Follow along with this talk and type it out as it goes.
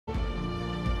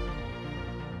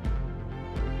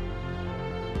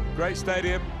Great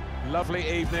stadium, lovely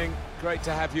evening, great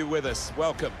to have you with us.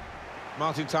 Welcome.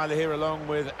 Martin Tyler here along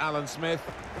with Alan Smith.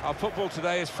 Our football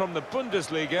today is from the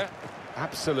Bundesliga.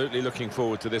 Absolutely looking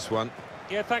forward to this one.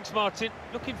 Yeah, thanks, Martin.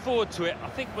 Looking forward to it. I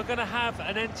think we're going to have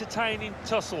an entertaining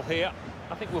tussle here.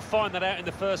 I think we'll find that out in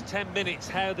the first 10 minutes,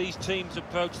 how these teams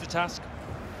approach the task.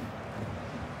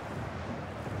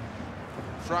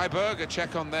 Freiburg, a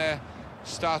check on their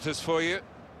starters for you.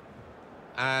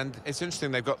 And it's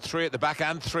interesting, they've got 3 at the back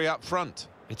and 3 up front.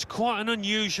 It's quite an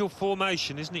unusual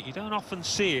formation, isn't it? You don't often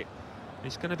see it.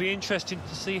 It's going to be interesting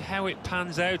to see how it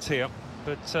pans out here.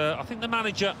 But I think the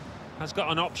manager has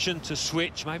got an option to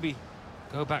switch, maybe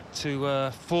go back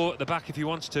to 4 at the back if he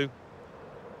wants to.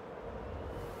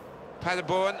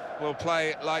 Paderborn will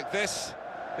play like this.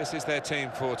 This is their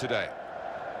team for today.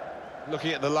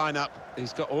 Looking at the lineup,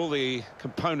 he's got all the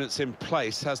components in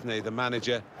place, hasn't he, the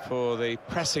manager, for the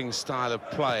pressing style of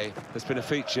play that's been a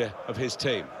feature of his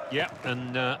team. Yeah,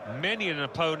 and many an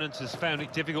opponent has found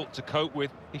it difficult to cope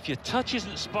with. If your touch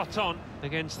isn't spot on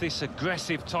against this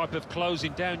aggressive type of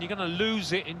closing down, you're going to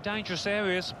lose it in dangerous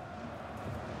areas.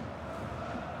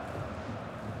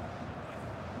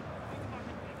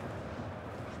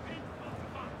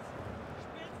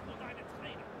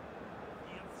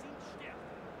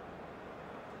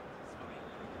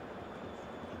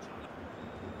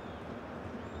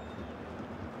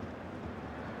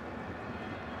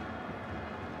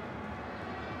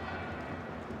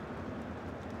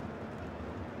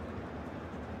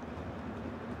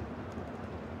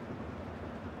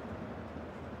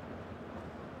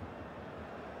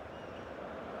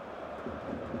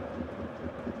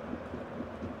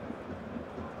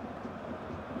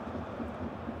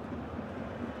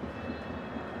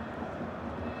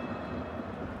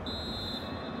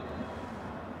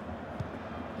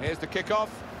 Here's the kickoff,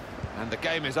 and the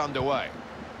game is underway.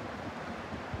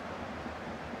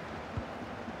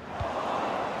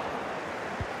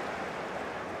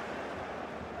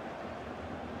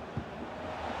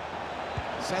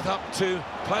 Set up to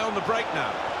play on the break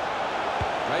now.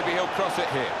 Maybe he'll cross it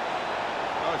here.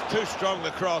 Oh, it's too strong,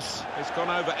 the cross. It's gone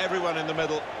over everyone in the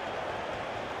middle.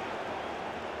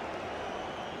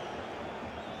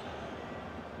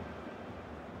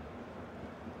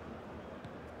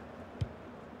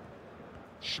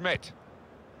 Schmidt.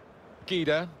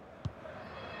 Gieder.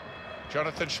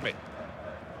 Jonathan Schmidt.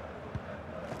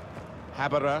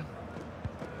 Haberer.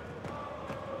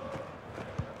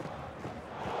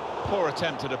 Poor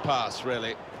attempt at a pass,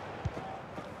 really.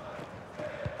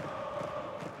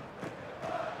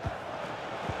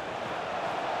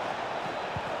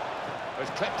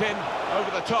 It's clipped in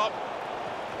over the top.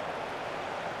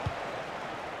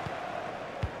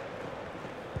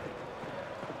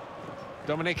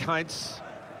 Dominic Heinz.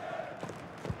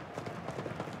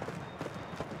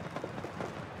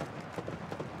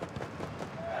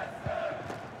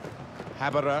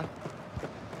 Haberer.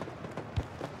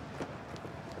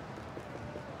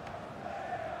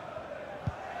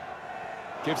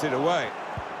 Gives it away.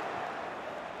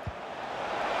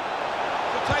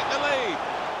 To take the lead.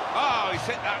 Oh, he's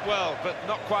hit that well, but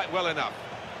not quite well enough.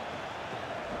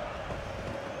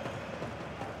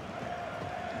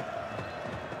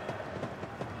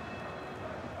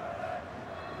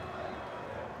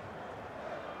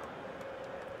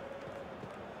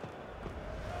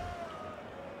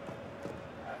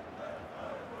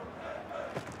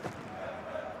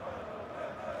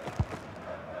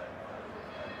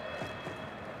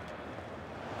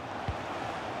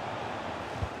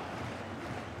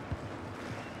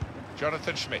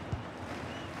 Jonathan Schmidt.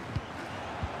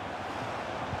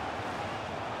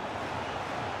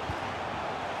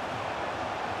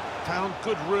 Found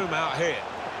good room out here.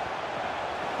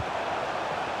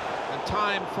 And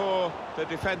time for the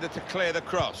defender to clear the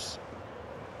cross.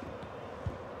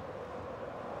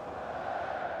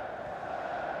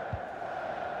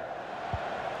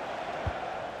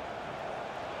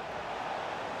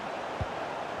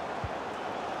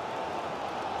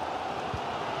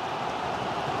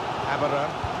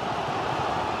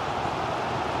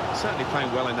 Certainly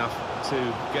playing well enough to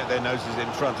get their noses in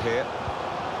front here.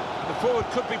 The forward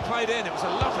could be played in. It was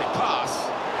a lovely pass.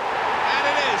 And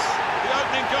it is the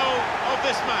opening goal of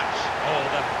this match. Oh,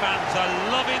 the fans are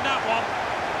loving that one.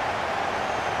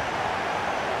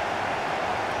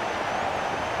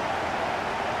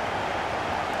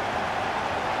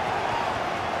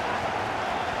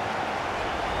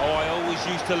 Oh, I always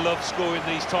used to love scoring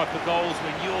these type of goals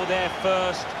when you're there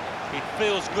first. It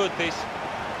feels good, this.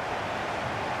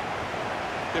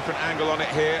 Different angle on it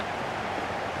here.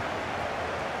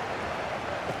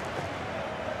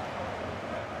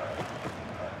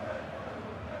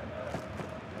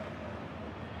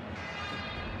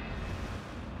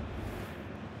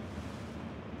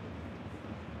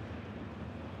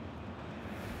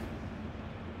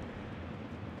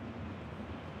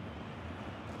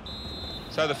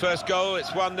 So the first goal, it's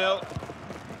 1-0.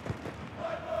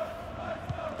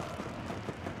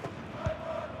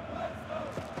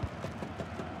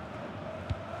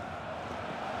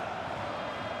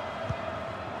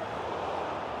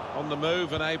 On the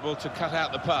move and able to cut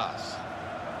out the pass.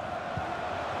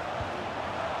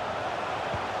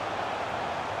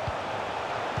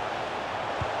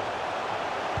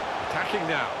 Attacking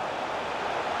now.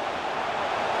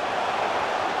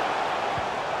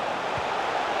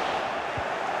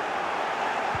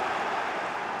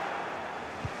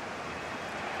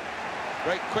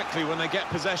 Break quickly when they get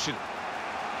possession.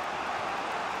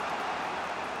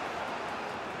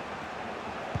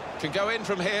 Can go in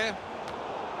from here.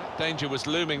 Danger was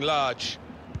looming large,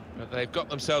 but they've got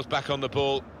themselves back on the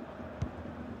ball.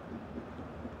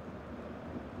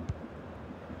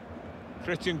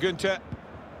 Christian Günther.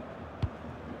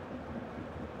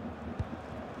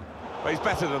 But he's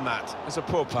better than that. It's a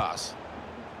poor pass.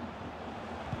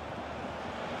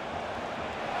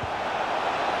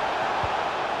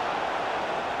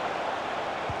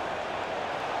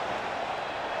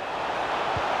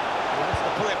 He wants to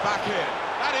pull it back here.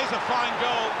 That is a fine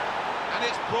goal. And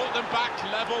it's brought them back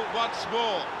level once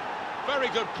more. Very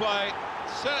good play.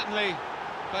 Certainly,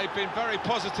 they've been very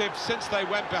positive since they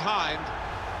went behind.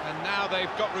 And now they've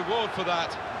got reward for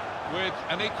that with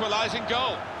an equalising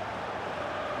goal.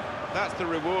 That's the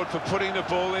reward for putting the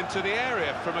ball into the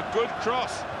area from a good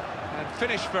cross and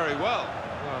finished very well.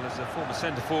 Well, as a former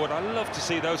centre-forward, I love to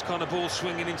see those kind of balls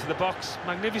swinging into the box.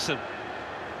 Magnificent.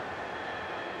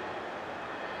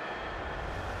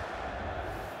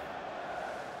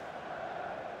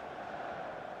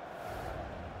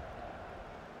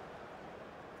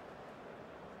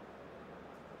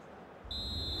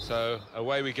 So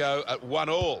away we go at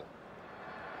 1-1.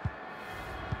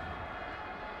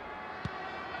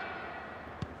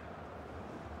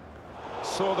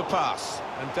 Saw the pass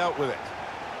and dealt with it.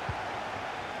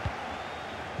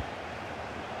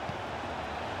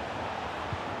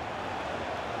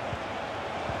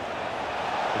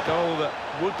 The goal that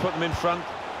would put them in front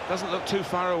doesn't look too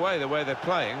far away the way they're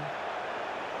playing.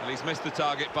 Well, he's missed the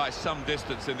target by some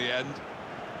distance in the end.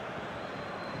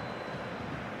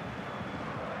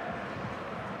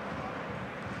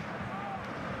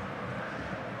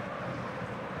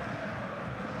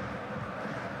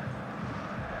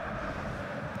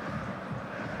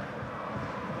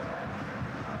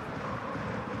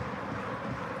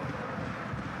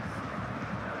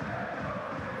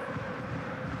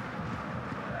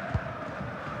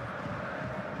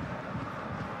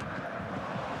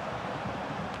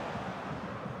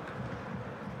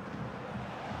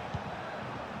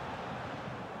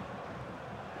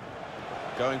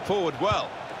 Going forward well.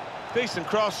 Decent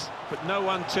cross, but no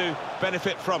one to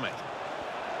benefit from it.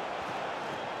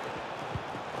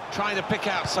 Trying to pick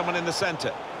out someone in the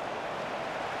centre.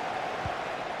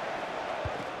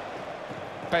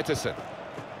 Pettersson.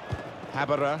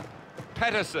 Haberer.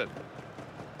 Pettersson.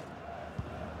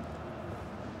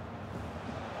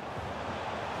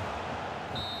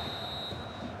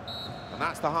 And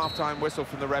that's the half-time whistle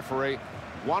from the referee.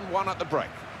 1-1 at the break.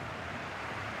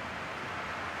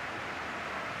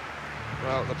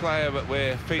 Well, the player that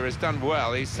we're featuring has done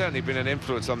well. He's certainly been an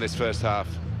influence on this first half.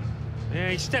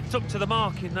 Yeah, he stepped up to the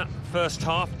mark in that first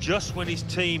half, just when his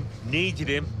team needed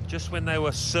him, just when they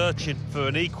were searching for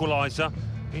an equaliser.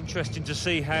 Interesting to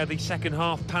see how the second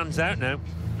half pans out now.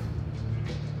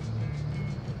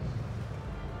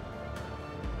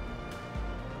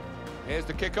 Here's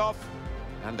the kickoff,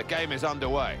 and the game is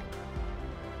underway.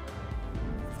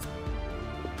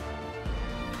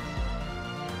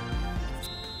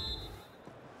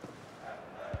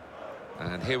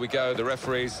 And here we go, the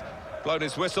referee's blown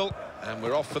his whistle, and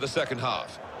we're off for the second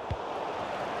half.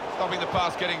 Stopping the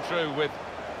pass getting through with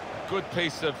a good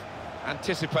piece of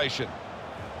anticipation.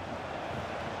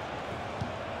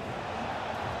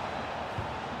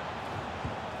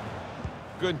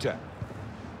 Günther.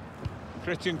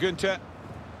 Christian Günther.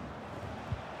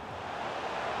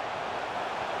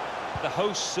 The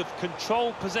hosts have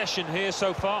controlled possession here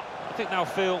so far. I think they'll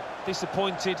feel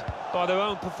disappointed by their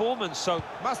own performance, so...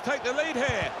 Must take the lead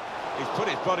here. He's put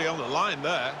his body on the line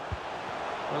there.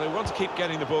 Well, they want to keep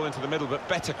getting the ball into the middle, but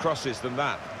better crosses than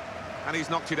that. And he's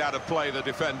knocked it out of play, the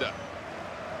defender.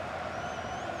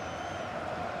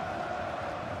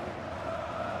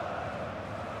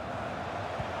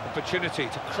 Opportunity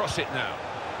to cross it now.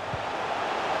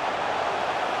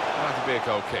 That'll be a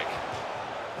goal kick.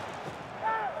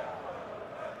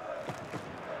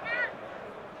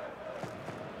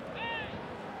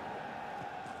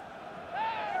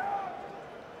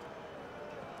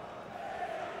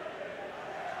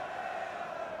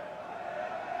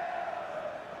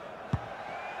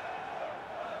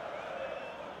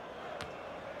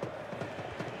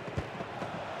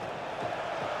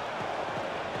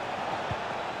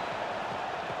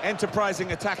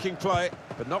 Enterprising attacking play,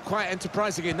 but not quite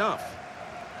enterprising enough.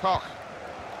 Koch.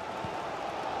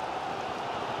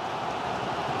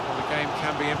 Well, the game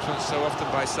can be influenced so often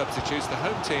by substitutes. The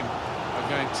home team are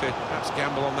going to perhaps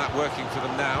gamble on that working for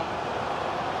them now.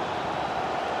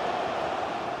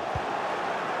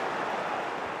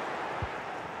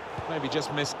 Maybe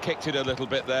just kicked it a little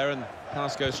bit there, and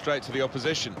pass goes straight to the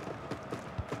opposition.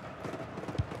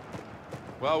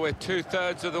 Well, we're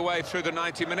 2/3 of the way through the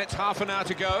 90 minutes, half an hour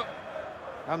to go.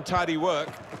 Untidy work.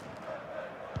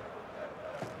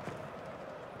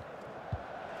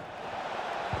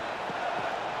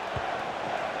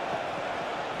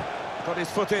 Got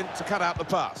his foot in to cut out the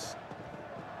pass.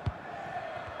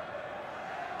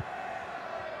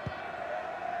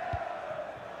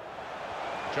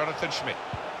 Jonathan Schmidt.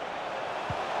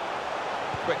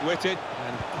 Quick-witted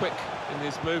and quick in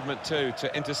his movement too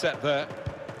to intercept there.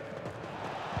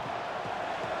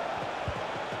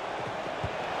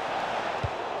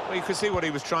 Well, you could see what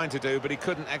he was trying to do, but he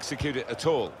couldn't execute it at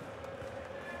all.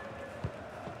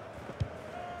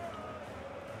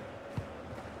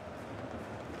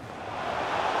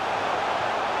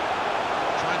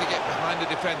 Trying to get behind the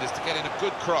defenders to get in a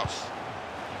good cross.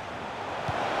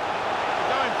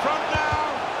 Going front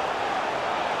now.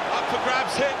 Up for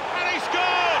grabs hit, and he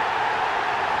scored!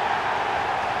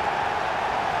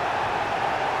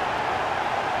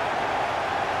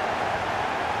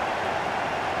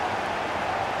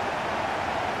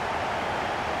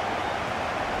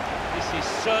 This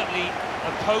is certainly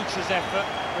a poacher's effort,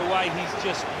 the way he's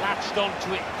just latched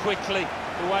onto it quickly,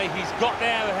 the way he's got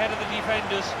there ahead of the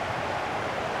defenders.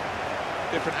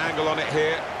 Different angle on it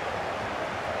here.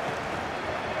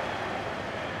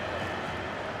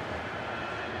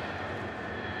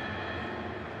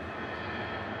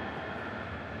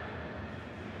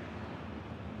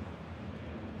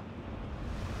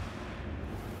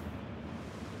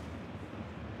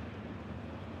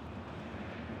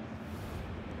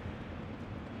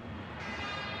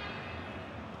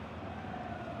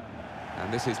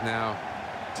 And this is now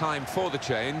time for the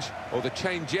change, or the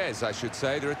changes, I should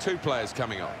say. There are two players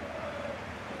coming on.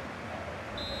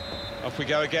 Off we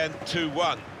go again,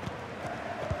 2-1.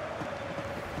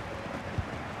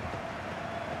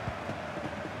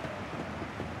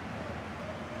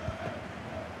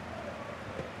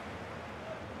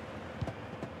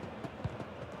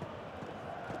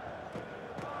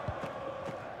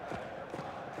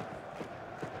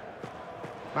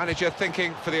 Manager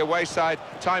thinking for the away side,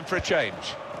 time for a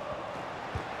change.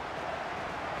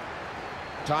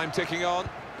 Time ticking on,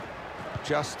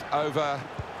 just over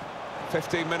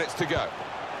 15 minutes to go.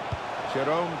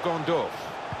 Jerome Gondorf.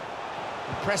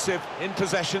 Impressive in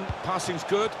possession, passing's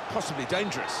good, possibly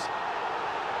dangerous.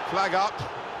 Flag up,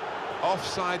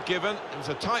 offside given, it was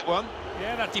a tight one.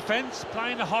 Yeah, that defence,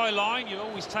 playing the high line, you're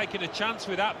always taking a chance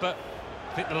with that, but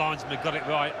I think the linesman got it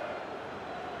right.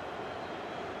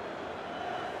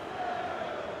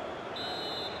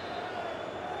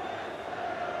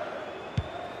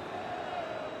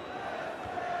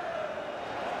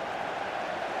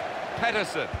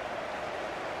 Pedersen.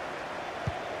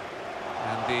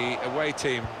 And the away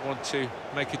team want to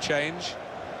make a change.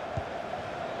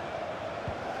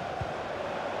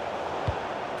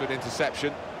 Good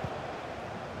interception.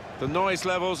 The noise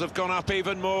levels have gone up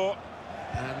even more,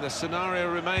 and the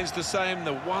scenario remains the same,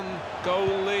 the one-goal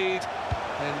lead,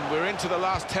 and we're into the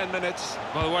last 10 minutes.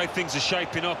 By the way things are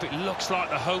shaping up, it looks like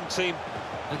the home team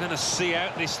are going to see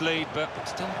out this lead, but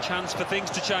still a chance for things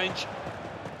to change.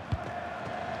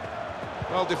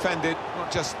 Well defended, not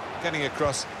just getting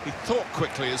across, he thought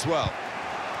quickly as well.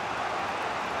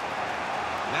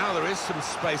 Now there is some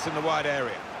space in the wide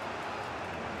area.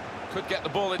 Could get the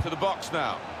ball into the box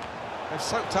now. They've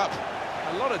soaked up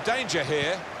a lot of danger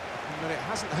here, but it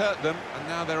hasn't hurt them, and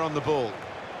now they're on the ball.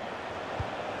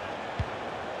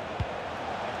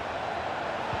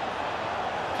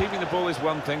 Keeping the ball is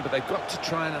one thing, but they've got to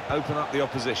try and open up the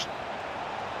opposition.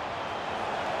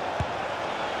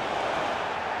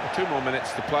 2 more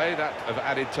minutes to play, that of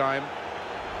added time.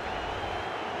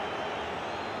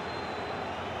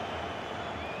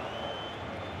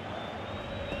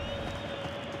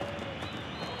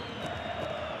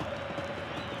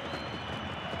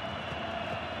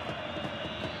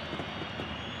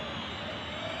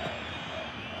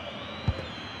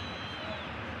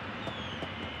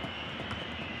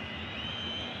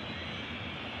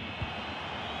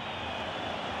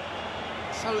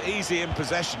 So easy in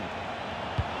possession.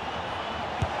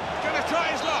 Try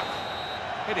his luck.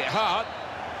 Hit it hard.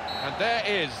 And there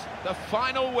is the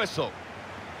final whistle.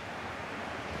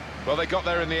 Well, they got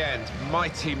there in the end.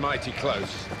 Mighty, mighty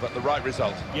close, but the right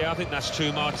result. Yeah, I think that's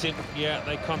true, Martin. Yeah,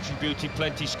 they contributed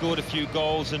plenty, scored a few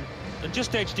goals and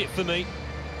just edged it for me.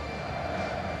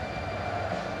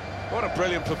 What a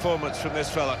brilliant performance from this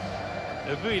fella.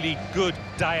 A really good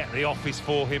day at the office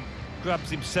for him.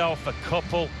 Grabs himself a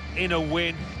couple in a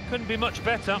win. Couldn't be much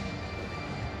better.